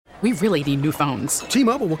We really need new phones.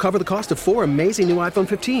 T-Mobile will cover the cost of 4 amazing new iPhone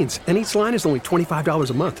 15s, and each line is only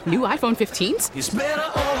 $25 a month. New iPhone 15s? It's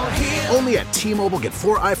better over here. Only at T-Mobile, get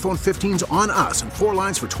 4 iPhone 15s on us and 4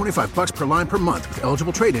 lines for $25 per line per month with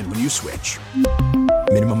eligible trade-in when you switch.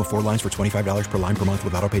 Minimum of 4 lines for $25 per line per month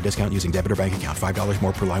with autopay discount using debit or bank account. $5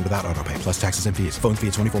 more per line without autopay, plus taxes and fees. Phone fee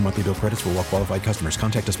at 24 monthly bill credits for well-qualified customers.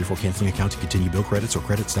 Contact us before canceling account to continue bill credits or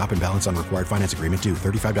credit stop and balance on required finance agreement due.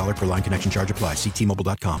 $35 per line connection charge applies. See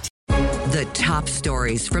T-Mobile.com. The top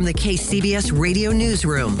stories from the KCBS Radio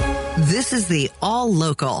Newsroom. This is the All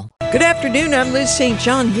Local. Good afternoon. I'm Liz St.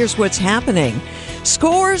 John. Here's what's happening.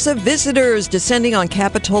 Scores of visitors descending on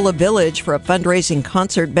Capitola Village for a fundraising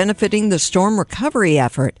concert benefiting the storm recovery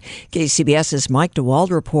effort. KCBS's Mike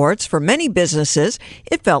DeWald reports, for many businesses,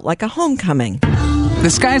 it felt like a homecoming. The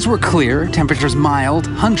skies were clear, temperatures mild,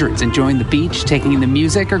 hundreds enjoying the beach, taking in the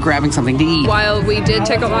music, or grabbing something to eat. While we did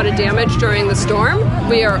take a lot of damage during the storm,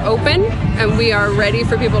 we are open and we are ready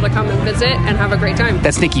for people to come and visit and have a great time.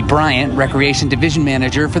 That's Nikki Bryant, Recreation Division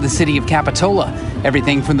Manager for the city of Capitola.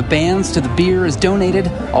 Everything from the bands to the beer is donated.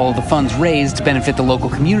 All of the funds raised to benefit the local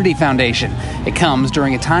community foundation. It comes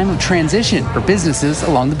during a time of transition for businesses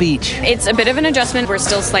along the beach. It's a bit of an adjustment. We're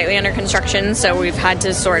still slightly under construction, so we've had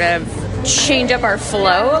to sort of change up our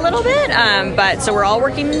flow a little bit, but so we're all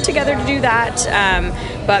working together to do that,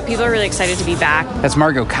 but people are really excited to be back. That's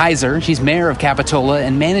Margot Kaiser. She's mayor of Capitola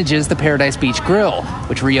and manages the Paradise Beach Grill,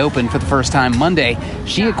 which reopened for the first time Monday.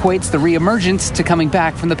 She equates the reemergence to coming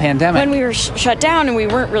back from the pandemic. When we were shut down and we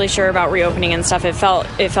weren't really sure about reopening and stuff, it felt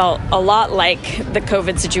a lot like the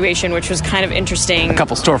COVID situation, which was kind of interesting. A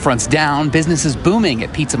couple storefronts down, businesses booming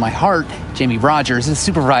at Pizza My Heart. Jamie Rogers is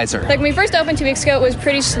supervisor. When we first opened 2 weeks ago, it was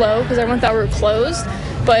pretty slow because everyone thought we were closed,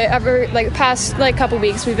 but past couple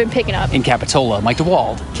weeks we've been picking up. In Capitola, Mike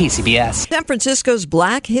DeWald, KCBS. San Francisco's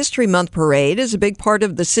Black History Month parade is a big part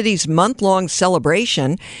of the city's month-long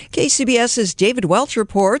celebration. KCBS's David Welch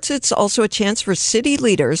reports it's also a chance for city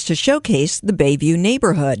leaders to showcase the Bayview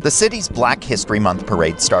neighborhood. The city's Black History Month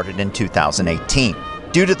parade started in 2018.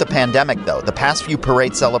 Due to the pandemic, though, the past few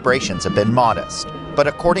parade celebrations have been modest. But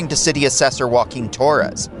according to City Assessor Joaquin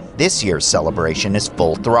Torres, this year's celebration is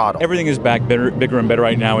full throttle. Everything is back bigger and better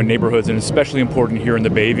right now in neighborhoods, and especially important here in the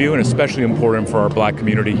Bayview, and especially important for our Black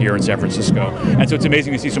community here in San Francisco. And so it's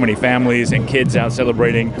amazing to see so many families and kids out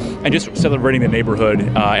celebrating, and just celebrating the neighborhood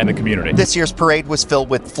and the community. This year's parade was filled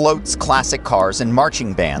with floats, classic cars, and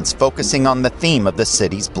marching bands focusing on the theme of the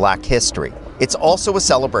city's Black history. It's also a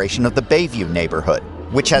celebration of the Bayview neighborhood,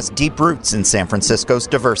 which has deep roots in San Francisco's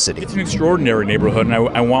diversity. It's an extraordinary neighborhood, and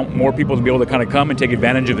I want more people to be able to kind of come and take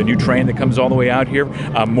advantage of the new train that comes all the way out here,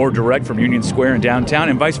 more direct from Union Square and downtown,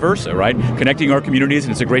 and vice versa, right? Connecting our communities,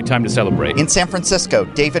 and it's a great time to celebrate. In San Francisco,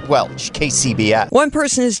 David Welch, KCBS. One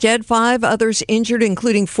person is dead, 5 others injured,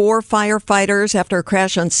 including 4 firefighters after a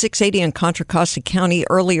crash on 680 in Contra Costa County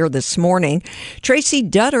earlier this morning. Tracy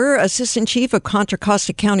Dutter, Assistant Chief of Contra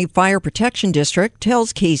Costa County Fire Protection District,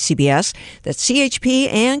 tells KCBS that CHP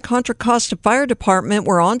and Contra Costa Fire Department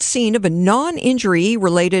were on scene of a non-injury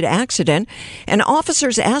related accident, and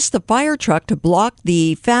officers asked the fire truck to block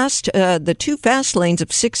the 2 fast lanes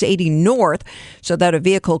of 680 North so that a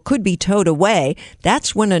vehicle could be towed away.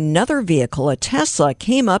 That's when another vehicle, a Tesla,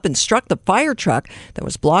 came up and struck the fire truck that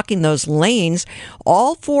was blocking those lanes.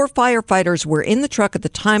 All 4 firefighters were in the truck at the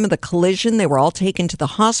time of the collision. They were all taken to the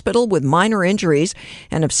hospital with minor injuries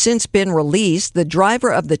and have since been released. The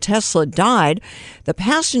driver of the Tesla died. The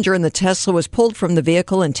passenger in the Tesla was pulled from the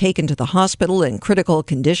vehicle and taken to the hospital in critical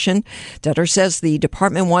condition. Dutter says the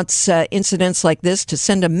department wants incidents like this to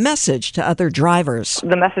send a message to other drivers.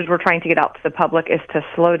 The message we're trying to get out to the public is to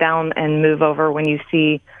slow down and move over when you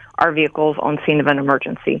see our vehicles on scene of an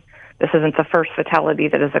emergency. This isn't the first fatality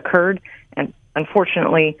that has occurred, and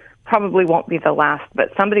unfortunately probably won't be the last,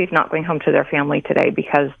 but somebody's not going home to their family today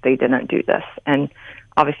because they didn't do this. And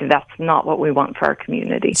obviously, that's not what we want for our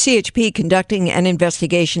community. CHP conducting an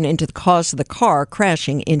investigation into the cause of the car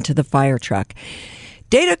crashing into the fire truck.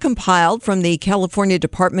 Data compiled from the California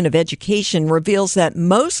Department of Education reveals that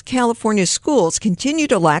most California schools continue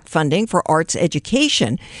to lack funding for arts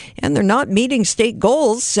education, and they're not meeting state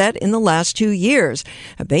goals set in the last 2 years.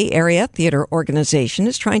 A Bay Area theater organization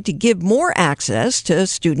is trying to give more access to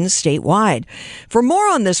students statewide. For more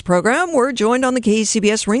on this program, we're joined on the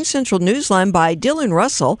KCBS RingCentral Newsline by Dylan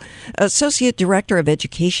Russell, Associate Director of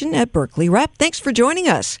Education at Berkeley Rep. Thanks for joining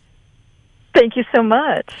us. Thank you so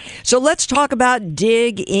much. So let's talk about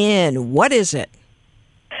Dig In. What is it?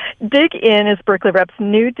 Dig In is Berkeley Rep's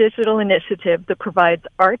new digital initiative that provides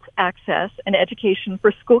arts access and education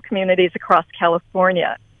for school communities across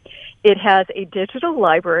California. It has a digital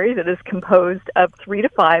library that is composed of 3 to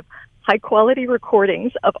 5 high-quality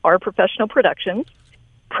recordings of our professional productions,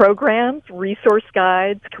 programs, resource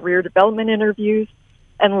guides, career development interviews,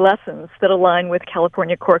 and lessons that align with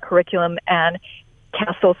California core curriculum and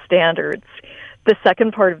CASEL standards. The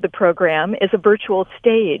second part of the program is a virtual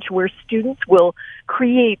stage where students will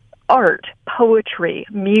create art, poetry,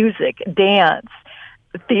 music, dance,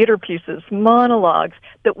 theater pieces, monologues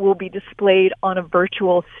that will be displayed on a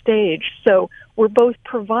virtual stage. So we're both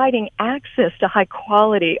providing access to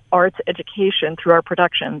high-quality arts education through our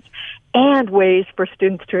productions and ways for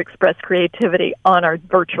students to express creativity on our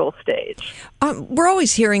virtual stage. We're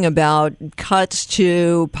always hearing about cuts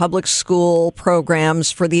to public school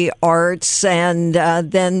programs for the arts, and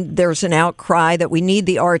then there's an outcry that we need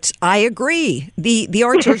the arts. I agree. The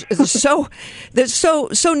arts are so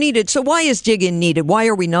needed. So why is Dig In needed? Why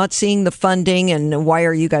are we not seeing the funding, and why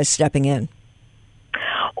are you guys stepping in?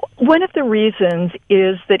 One of the reasons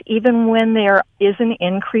is that even when there is an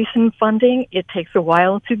increase in funding, it takes a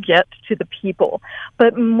while to get to the people.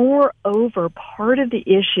 But moreover, part of the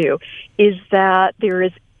issue is that there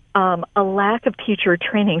is a lack of teacher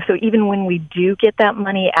training. So even when we do get that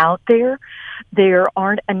money out there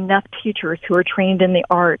aren't enough teachers who are trained in the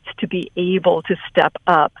arts to be able to step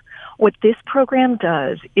up. What this program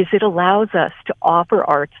does is it allows us to offer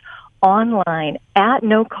arts online at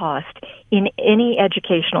no cost in any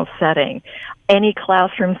educational setting, any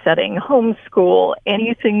classroom setting, homeschool,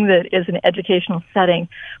 anything that is an educational setting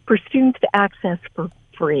for students to access for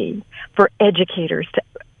free, for educators to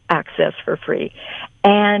access for free,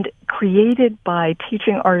 and created by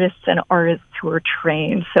teaching artists and artists who are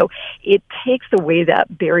trained. So it takes away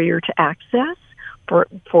that barrier to access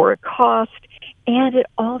for a cost, and it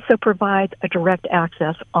also provides a direct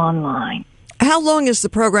access online. How long has the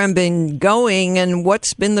program been going, and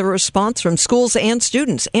what's been the response from schools and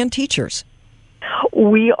students and teachers?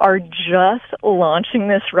 We are just launching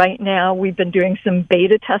this right now. We've been doing some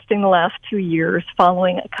beta testing the last 2 years,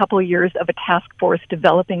 following a couple of years of a task force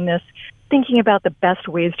developing this, thinking about the best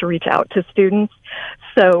ways to reach out to students.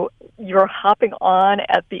 So you're hopping on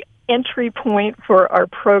at the entry point for our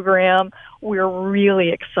program. We're really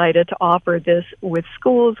excited to offer this with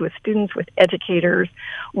schools, with students, with educators,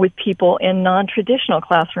 with people in non-traditional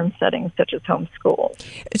classroom settings such as homeschool.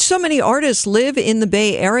 So many artists live in the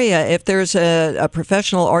Bay Area. If there's a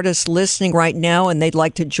professional artist listening right now and they'd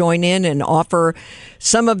like to join in and offer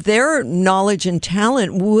some of their knowledge and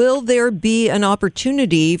talent, will there be an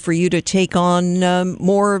opportunity for you to take on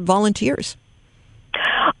more volunteers?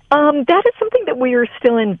 That is something that we are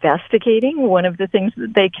still investigating. One of the things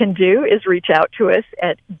that they can do is reach out to us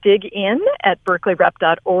at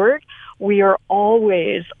digin@berkeleyrep.org. We are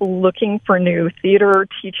always looking for new theater,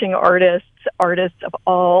 teaching artists of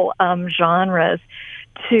all genres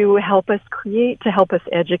to help us create, to help us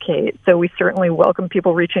educate. So we certainly welcome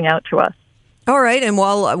people reaching out to us. All right. And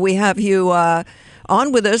while we have you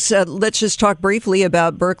on with us, let's just talk briefly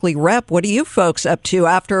about Berkeley Rep. What are you folks up to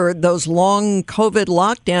after those long COVID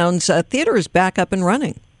lockdowns? Theater is back up and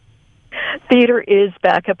running. Theater is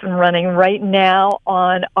back up and running right now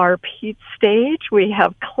on our Pete stage. We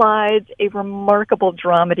have Clyde's, a remarkable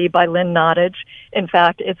dramedy by Lynn Nottage. In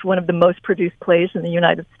fact, it's one of the most produced plays in the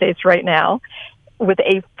United States right now, with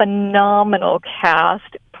a phenomenal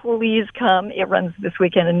cast. Please come. It runs this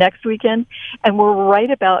weekend and next weekend. And we're right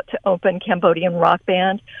about to open Cambodian Rock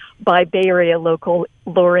Band by Bay Area local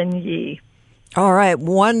Lauren Yee. All right.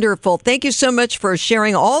 Wonderful. Thank you so much for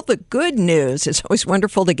sharing all the good news. It's always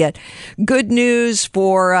wonderful to get good news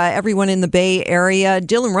for everyone in the Bay Area.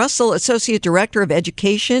 Dylan Russell, Associate Director of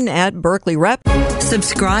Education at Berkeley Rep.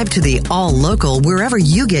 Subscribe to the All Local wherever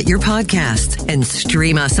you get your podcasts and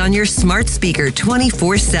stream us on your smart speaker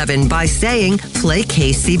 24/7 by saying play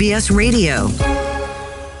KCBS Radio.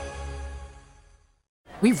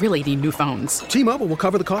 We really need new phones. T-Mobile will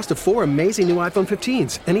cover the cost of 4 amazing new iPhone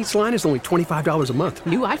 15s, and each line is only $25 a month.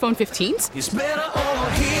 New iPhone 15s? It's better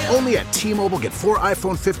over here. Only at T-Mobile, get 4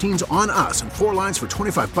 iPhone 15s on us and 4 lines for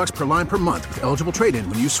 $25 per line per month with eligible trade-in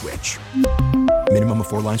when you switch. Minimum of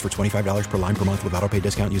 4 lines for $25 per line per month with autopay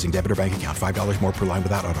discount using debit or bank account. $5 more per line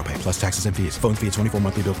without autopay, plus taxes and fees. Phone fee at 24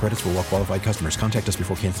 monthly bill credits for well-qualified customers. Contact us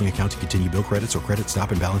before canceling account to continue bill credits or credit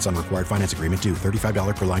stop and balance on required finance agreement due.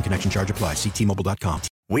 $35 per line connection charge applies. See T-Mobile.com.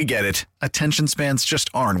 We get it. Attention spans just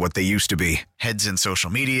aren't what they used to be. Heads in social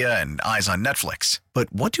media and eyes on Netflix.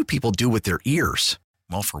 But what do people do with their ears?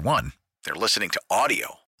 Well, for one, they're listening to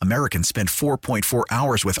audio. Americans spend 4.4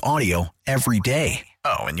 hours with audio every day.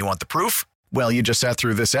 Oh, and you want the proof? Well, you just sat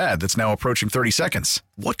through this ad that's now approaching 30 seconds.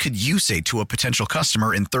 What could you say to a potential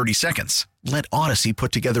customer in 30 seconds? Let Odyssey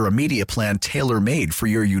put together a media plan tailor-made for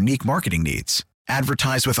your unique marketing needs.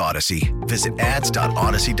 Advertise with Odyssey. Visit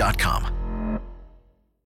ads.odyssey.com.